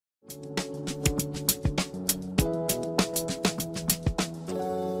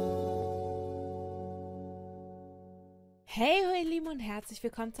Hey, ihr Lieben und herzlich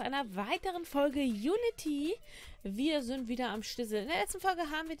willkommen zu einer weiteren Folge Unity. Wir sind wieder am Chisel. In der letzten Folge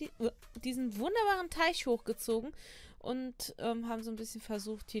haben wir diesen wunderbaren Teich hochgezogen und haben so ein bisschen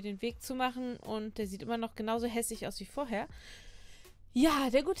versucht, hier den Weg zu machen. Und der sieht immer noch genauso hässlich aus wie vorher. Ja,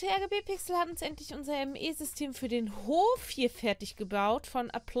 der gute RGB-Pixel hat uns endlich unser ME-System für den Hof hier fertig gebaut. Von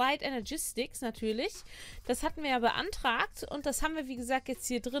Applied Energistics natürlich. Das hatten wir ja beantragt und das haben wir, wie gesagt, jetzt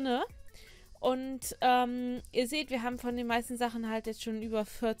hier drinne. Und ihr seht, wir haben von den meisten Sachen halt jetzt schon über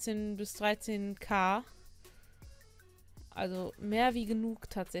 14 bis 13K. Also mehr wie genug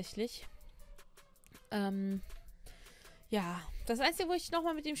tatsächlich. Ja, das Einzige, wo ich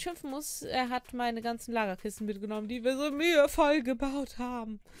nochmal mit ihm schimpfen muss, er hat meine ganzen Lagerkisten mitgenommen, die wir so mühevoll gebaut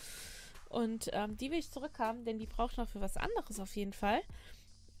haben. Und die will ich zurückhaben, denn die braucht noch für was anderes auf jeden Fall.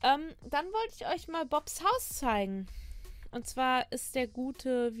 Dann wollte ich euch mal Bobs Haus zeigen. Und zwar ist der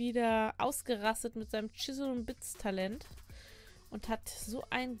Gute wieder ausgerastet mit seinem Chisel- und Bits-Talent und hat so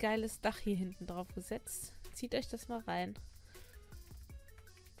ein geiles Dach hier hinten drauf gesetzt. Zieht euch das mal rein.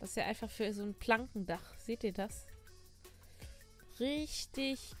 Das ist ja einfach für so ein Plankendach. Seht ihr das?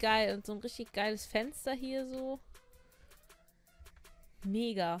 Richtig geil. Und so ein richtig geiles Fenster hier so.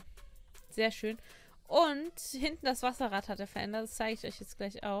 Mega. Sehr schön. Und hinten das Wasserrad hat er verändert. Das zeige ich euch jetzt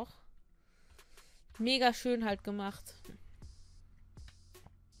gleich auch. Mega schön halt gemacht.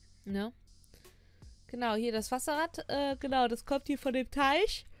 Ne? Genau, hier das Wasserrad. Genau, das kommt hier von dem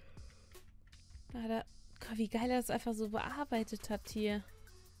Teich. Wie geil er das einfach so bearbeitet hat hier.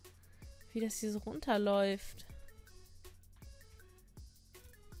 Wie das hier so runterläuft.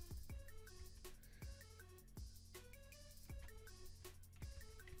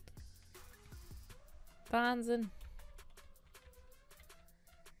 Wahnsinn.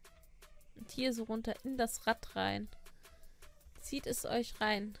 Und hier so runter in das Rad rein. Zieht es euch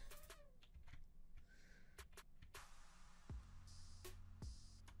rein.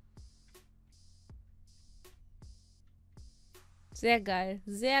 Sehr geil.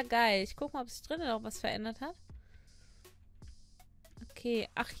 Sehr geil. Ich gucke mal, ob sich drinnen noch was verändert hat. Okay.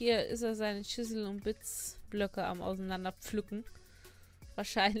 Ach, hier ist er seine Chisel- und Bits-Blöcke am Auseinanderpflücken.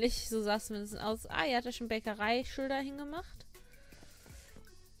 Wahrscheinlich. So sah es zumindest aus. Ah, hier hat er schon Bäckereischilder hingemacht.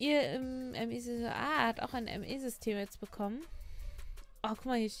 Ihr im ME-System. Ah, er hat auch ein ME-System jetzt bekommen. Oh, guck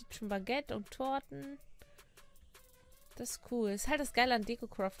mal, hier steht schon Baguette und Torten. Das ist cool. Ist halt das Geile an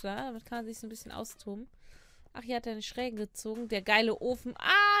Decocraft, ne? Damit kann man sich so ein bisschen austoben. Ach, hier hat er eine Schräge gezogen. Der geile Ofen.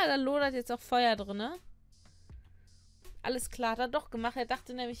 Ah, da lodert jetzt auch Feuer drin, ne? Alles klar, hat er doch gemacht. Er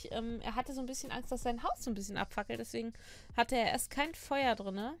dachte nämlich, er hatte so ein bisschen Angst, dass sein Haus so ein bisschen abfackelt. Deswegen hatte er erst kein Feuer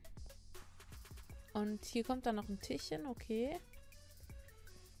drin, ne? Und hier kommt dann noch ein Tischchen, okay.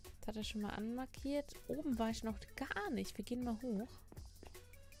 Das hat er schon mal anmarkiert. Oben war ich noch gar nicht. Wir gehen mal hoch.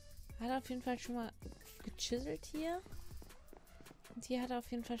 Hat er auf jeden Fall schon mal gechiselt hier. Und hier hat er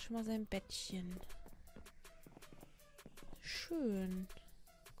auf jeden Fall schon mal sein Bettchen. Schön.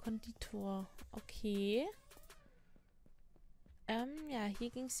 Konditor. Okay. Ja,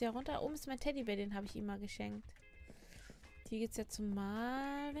 hier ging es ja runter. Oben ist mein Teddybär, den habe ich ihm mal geschenkt. Hier geht es ja zum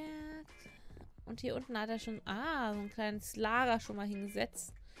Malwerk. Und hier unten hat er schon, so ein kleines Lager schon mal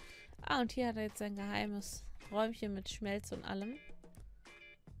hingesetzt. Und hier hat er jetzt sein geheimes Räumchen mit Schmelz und allem.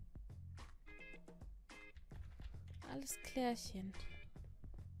 Alles klärchen.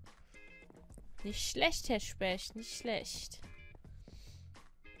 Nicht schlecht, Herr Specht, nicht schlecht.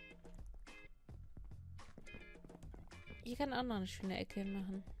 Hier kann auch noch eine schöne Ecke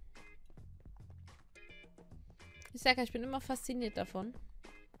hinmachen. Ich sage ja, ich bin immer fasziniert davon.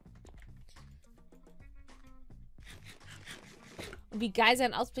 Und wie geil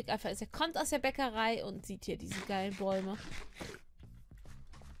sein Ausblick einfach ist. Er kommt aus der Bäckerei und sieht hier diese geilen Bäume.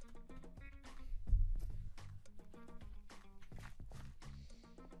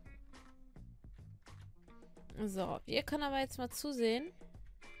 So, wir können aber jetzt mal zusehen.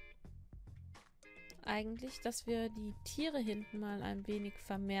 Eigentlich, dass wir die Tiere hinten mal ein wenig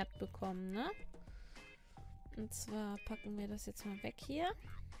vermehrt bekommen, ne? Und zwar packen wir das jetzt mal weg hier.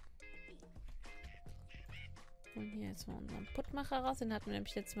 Und hier jetzt mal unseren Puttmacher raus. Den hatten wir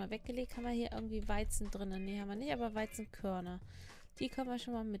nämlich letztes Mal weggelegt. Haben wir hier irgendwie Weizen drin? Ne, haben wir nicht, aber Weizenkörner. Die können wir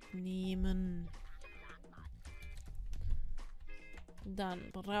schon mal mitnehmen.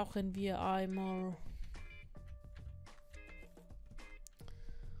 Dann brauchen wir einmal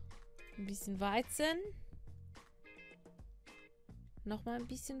ein bisschen Weizen. Nochmal ein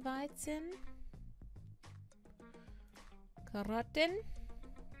bisschen Weizen. Karotten.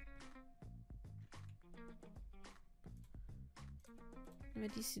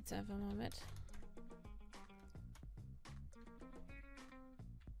 Nehmen wir die Seeds einfach mal mit.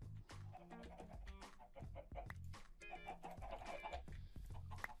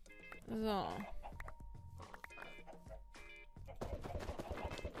 So.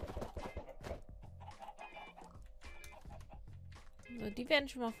 So, die werden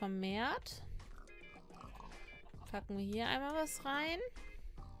schon mal vermehrt. Packen wir hier einmal was rein.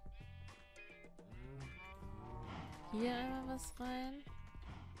 Hier einmal was rein.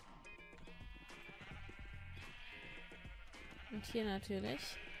 Und hier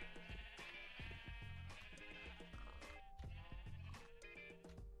natürlich.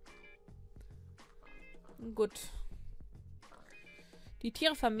 Gut. Die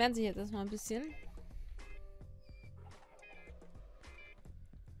Tiere vermehren sich jetzt erstmal ein bisschen.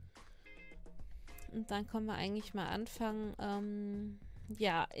 Und dann können wir eigentlich mal anfangen,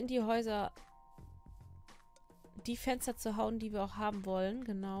 ja, in die Häuser die Fenster zu hauen, die wir auch haben wollen.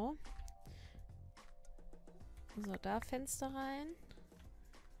 Genau. So, da Fenster rein.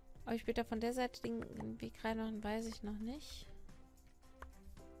 Ob ich später von der Seite den Weg reinmachen, weiß ich noch nicht.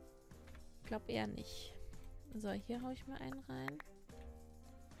 Ich glaube eher nicht. So, hier haue ich mal einen rein.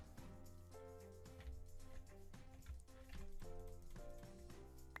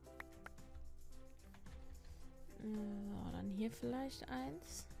 So, dann hier vielleicht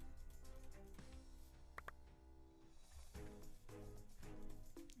eins.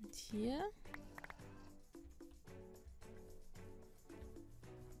 Und hier.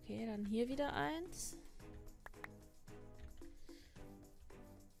 Okay, dann hier wieder eins.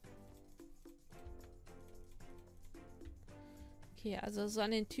 Okay, also so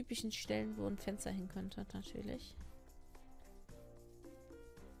an den typischen Stellen, wo ein Fenster hin könnte, natürlich.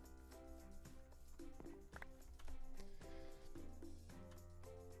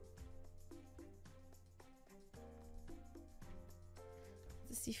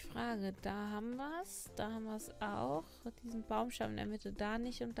 Jetzt ist die Frage, da haben wir es. Da haben wir es auch. Diesen Baumstamm in der Mitte, da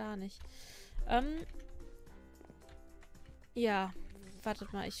nicht und da nicht. Ja,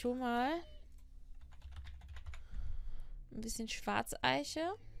 wartet mal, ich hole mal ein bisschen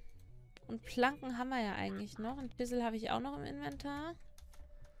Schwarzeiche. Und Planken haben wir ja eigentlich noch. Und Chisel habe ich auch noch im Inventar.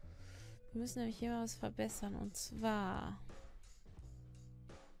 Wir müssen nämlich hier mal was verbessern. Und zwar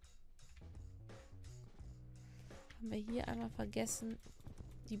haben wir hier einmal vergessen,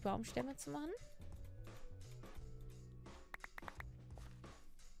 die Baumstämme zu machen.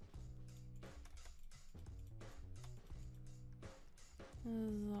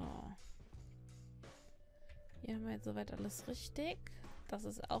 So. Hier haben wir jetzt soweit alles richtig. Das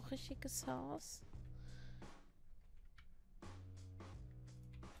ist auch richtiges Haus.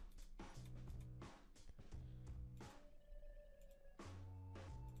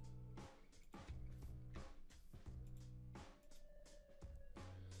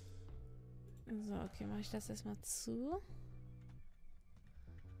 So, okay, mache ich das erstmal zu.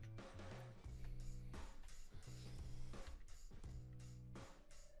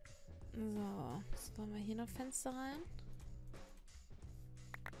 So, jetzt machen wir hier noch Fenster rein.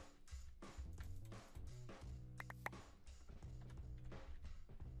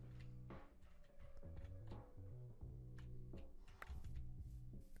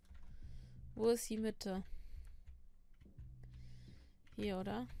 Wo ist die Mitte? Hier,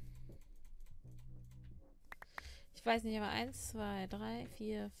 oder? Ich weiß nicht, aber 1, 2, 3,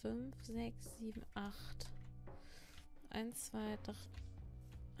 4, 5, 6, 7, 8. 1, 2, 3.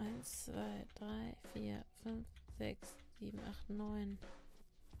 1, 2, 3, 4, 5, 6, 7, 8, 9.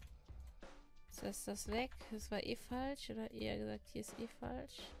 Jetzt ist das weg. Das war eh falsch. Oder eher gesagt, hier ist eh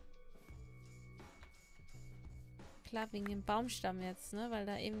falsch. Klar, wegen dem Baumstamm jetzt, ne? Weil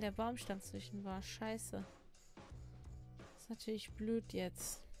da eben der Baumstamm zwischen war. Scheiße. Das ist natürlich blöd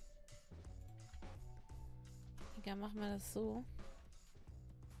jetzt. Egal, machen wir das so.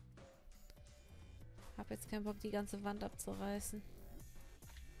 Hab jetzt keinen Bock, die ganze Wand abzureißen.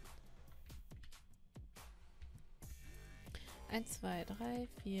 1, 2, 3,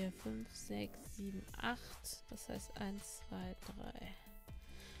 4, 5, 6, 7, 8. Das heißt 1, 2, 3.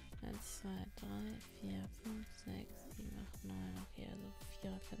 1, 2, 3, 4, 5, 6, 7, 8, 9. Okay, also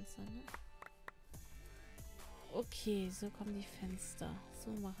 4er Fenster, ne? Okay, so kommen die Fenster.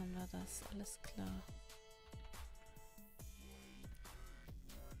 So machen wir das. Alles klar.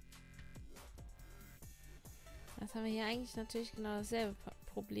 Jetzt haben wir hier eigentlich natürlich genau dasselbe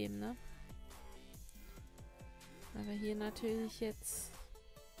Problem, ne? Aber hier natürlich jetzt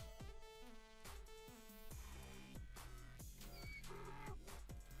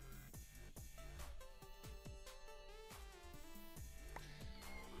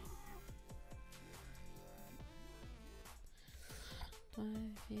drei,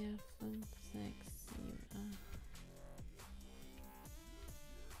 4, 5, 6, 7,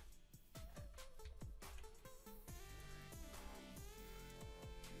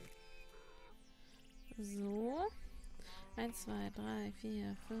 8. So. 1, 2, 3,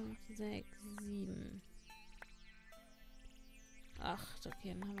 4, 5, 6, 7. 8.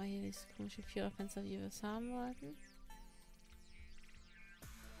 Okay, dann haben wir hier dieses komische Viererfenster, wie wir es haben wollten.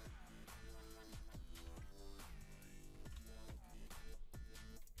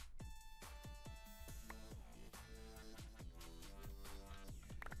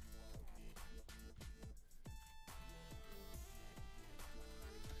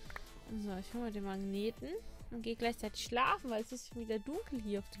 So, ich hole mal den Magneten und gehe gleichzeitig schlafen, weil es ist schon wieder dunkel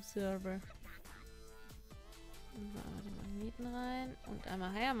hier auf dem Server. So, einmal den Magneten rein und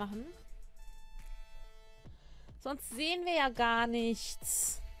einmal her machen. Sonst sehen wir ja gar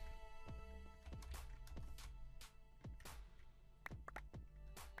nichts.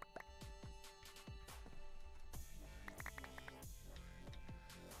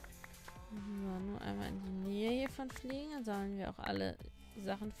 So, nur einmal in die Nähe hiervon fliegen, dann sammeln wir auch alle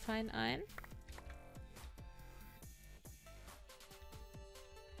Sachen fein ein.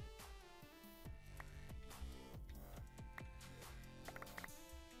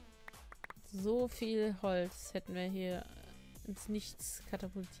 So viel Holz hätten wir hier ins Nichts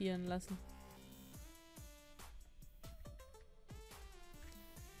katapultieren lassen.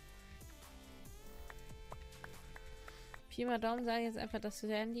 Pi mal Daumen sage ich jetzt einfach, das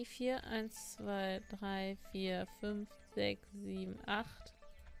wären die 4. 1, 2, 3, 4, 5, 6, 7, 8.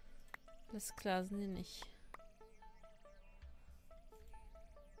 Alles klar, sind die nicht.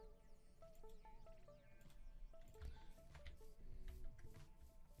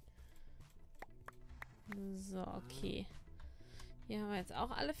 So, okay. Hier haben wir jetzt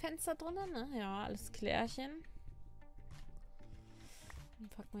auch alle Fenster drin, ne? Ja, alles klärchen. Dann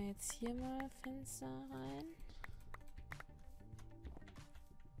packen wir jetzt hier mal Fenster rein.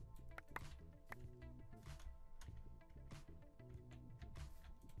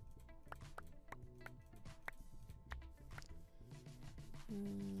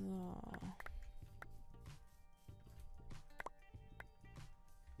 So.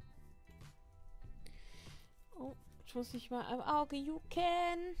 Oh, ich muss mich mal am Auge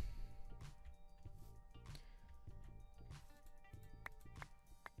jucken.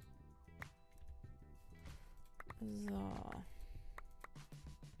 So.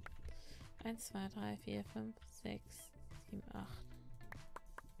 1, 2, 3, 4, 5, 6, 7, 8.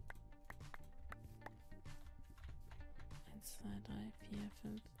 1, 2, 3, 4,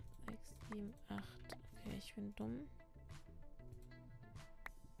 5, 6, 7, 8. Okay, ich bin dumm.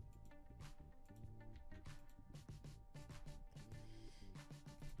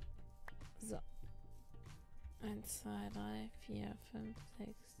 So. 1, 2, 3, 4, 5,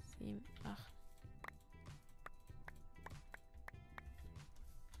 6, 7, 8.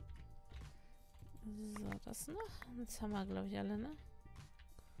 So, das noch. Jetzt haben wir, glaube ich, alle, ne?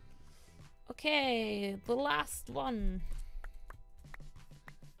 Okay, the last one.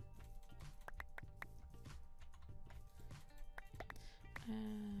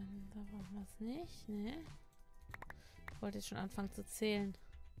 Da brauchen wir es nicht, ne? Ich wollte jetzt schon anfangen zu zählen.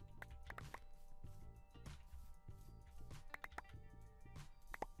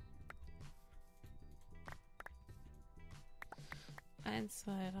 Eins,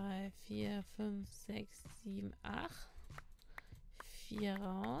 zwei, drei, vier, fünf, sechs, sieben, acht. 4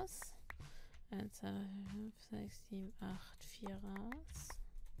 raus. 1, 2, 3, 5, 6, 7, 8. 4 raus.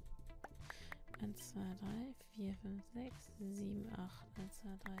 1, 2, 3, 4, 5, 6, 7, 8. 1, 2,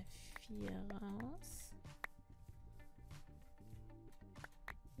 3, 4 raus.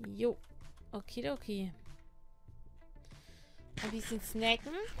 Jo. Okidoki. Ein bisschen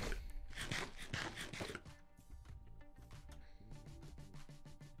snacken.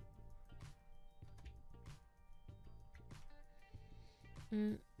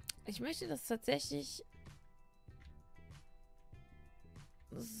 Ich möchte das tatsächlich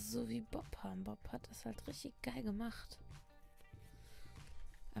so wie Bob haben. Bob hat das halt richtig geil gemacht.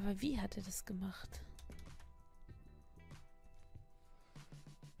 Aber wie hat er das gemacht?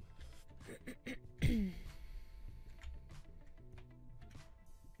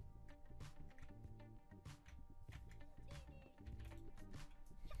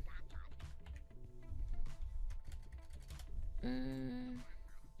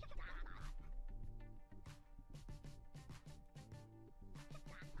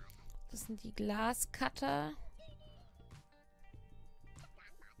 Das sind die Glascutter.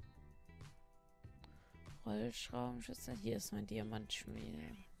 Rollschraubenschützer. Hier ist mein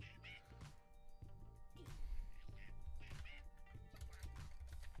Diamantschmiede.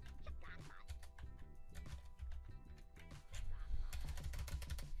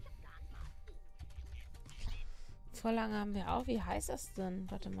 Vorlage haben wir auch. Wie heißt das denn?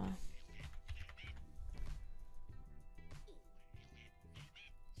 Warte mal.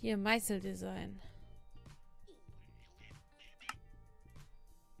 Hier, Meißeldesign.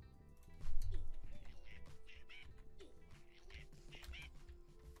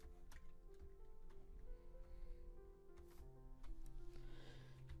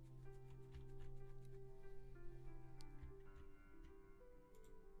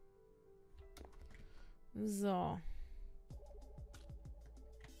 So.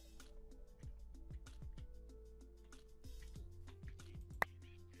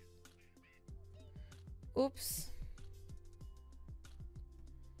 Ups.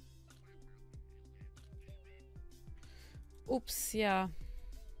 Ups, ja.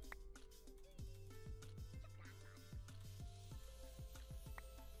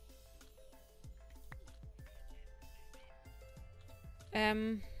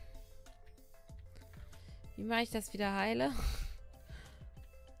 Wie mache ich das wieder heile?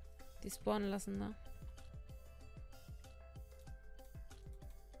 Die spawnen lassen, ne?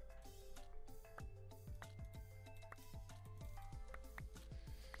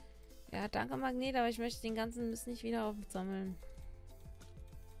 Ja, danke Magnet, aber ich möchte den ganzen Mist nicht wieder aufsammeln.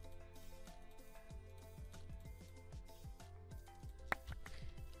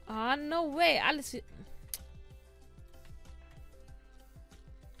 Ah, no way. Alles wie...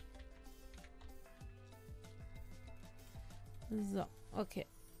 So, okay.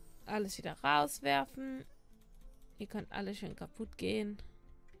 Alles wieder rauswerfen. Ihr könnt alle schön kaputt gehen.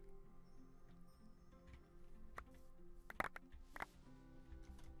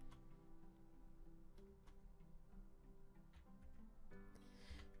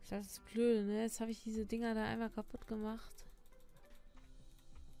 Das ist blöd, ne? Jetzt habe ich diese Dinger da einmal kaputt gemacht.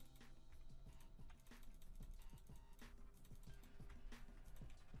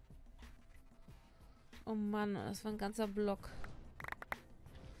 Oh Mann, das war ein ganzer Block.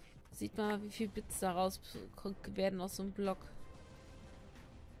 Sieht man mal, wie viel Bits daraus werden aus so einem Block.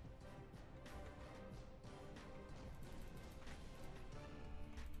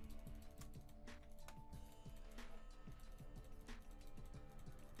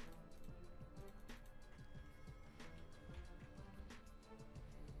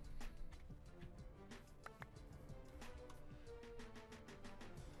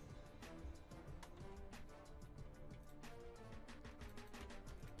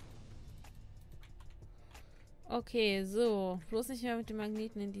 Okay, so. Bloß nicht mehr mit dem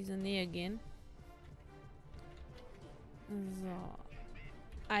Magneten in diese Nähe gehen. So.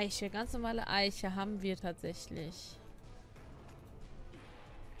 Eiche, ganz normale Eiche haben wir tatsächlich.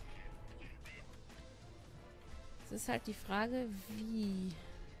 Es ist halt die Frage, wie.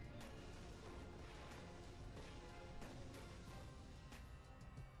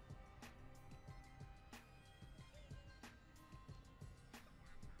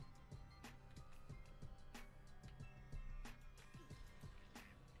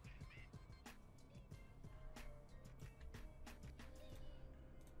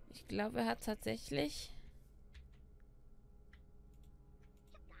 Ich glaube, er hat tatsächlich...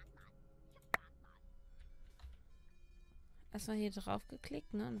 Erstmal hier drauf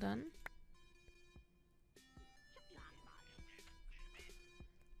geklickt, ne? Und dann...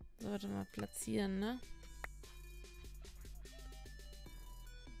 So, warte mal, platzieren, ne?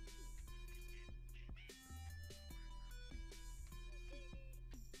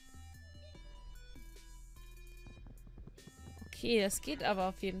 Okay, das geht aber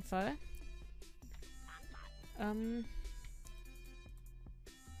auf jeden Fall.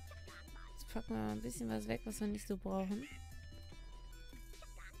 Jetzt packen wir mal ein bisschen was weg, was wir nicht so brauchen.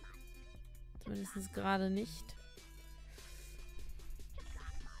 Zumindest gerade nicht.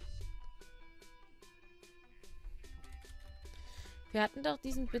 Wir hatten doch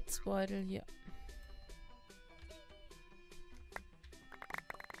diesen Bitzbeutel hier.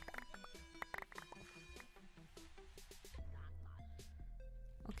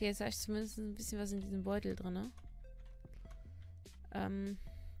 Okay, jetzt habe ich zumindest ein bisschen was in diesem Beutel drin, ne?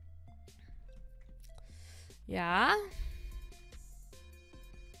 Ja.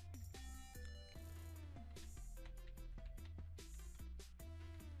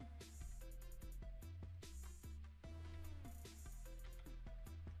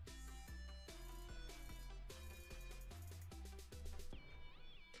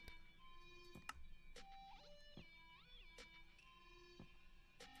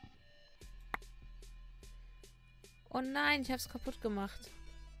 Oh nein, ich habe es kaputt gemacht.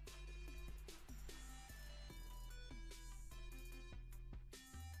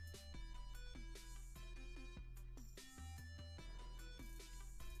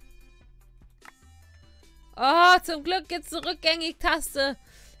 Oh, zum Glück gibt's eine Rückgängig-Taste.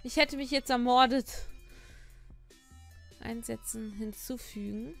 Ich hätte mich jetzt ermordet. Einsetzen,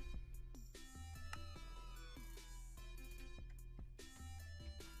 hinzufügen.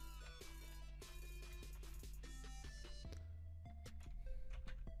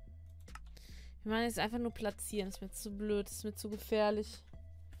 Wir machen jetzt einfach nur platzieren. Das ist mir zu blöd. Das ist mir zu gefährlich.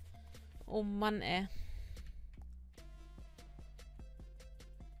 Oh Mann, ey.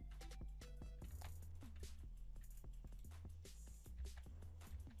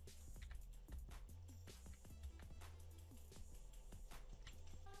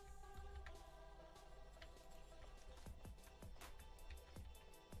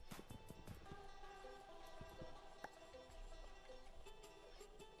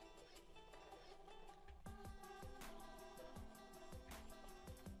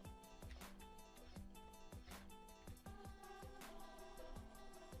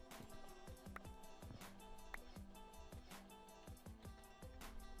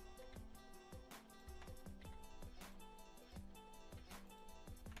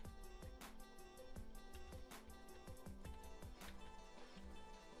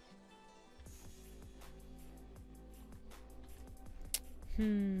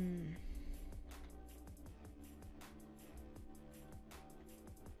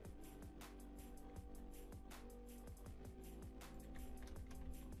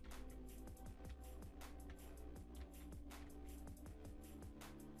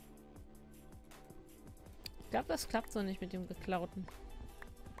 Ich glaube, das klappt so nicht mit dem Geklauten.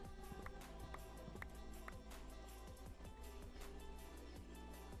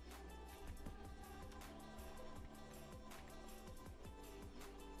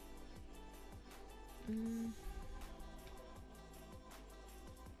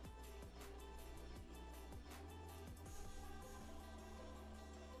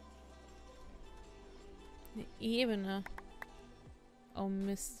 Eine Ebene. Oh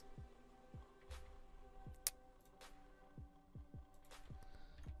Mist.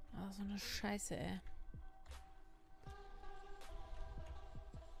 Oh, so eine Scheiße, ey.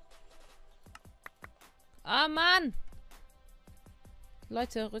 Ah, Mann!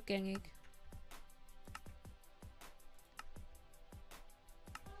 Leute, rückgängig.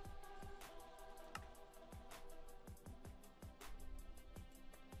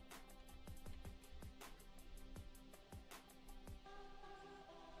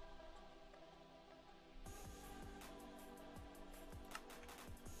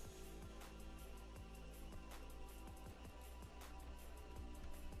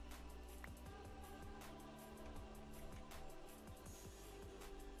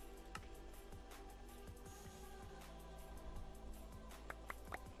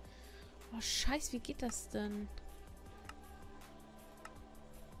 Oh, Scheiße, wie geht das denn?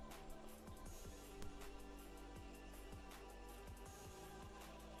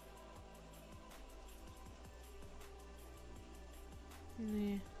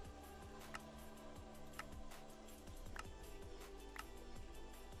 Nee.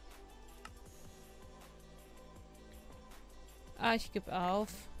 Ah, ich gebe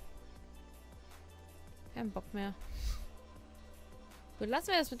auf. Kein Bock mehr. Gut, lassen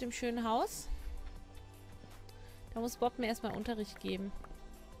wir das mit dem schönen Haus. Da muss Bob mir erstmal Unterricht geben.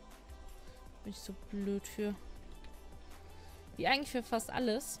 Bin ich so blöd für. Wie eigentlich für fast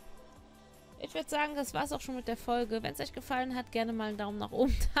alles. Ich würde sagen, das war's auch schon mit der Folge. Wenn es euch gefallen hat, gerne mal einen Daumen nach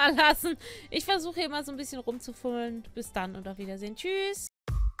oben da lassen. Ich versuche hier immer so ein bisschen rumzufummeln. Bis dann und auf Wiedersehen. Tschüss!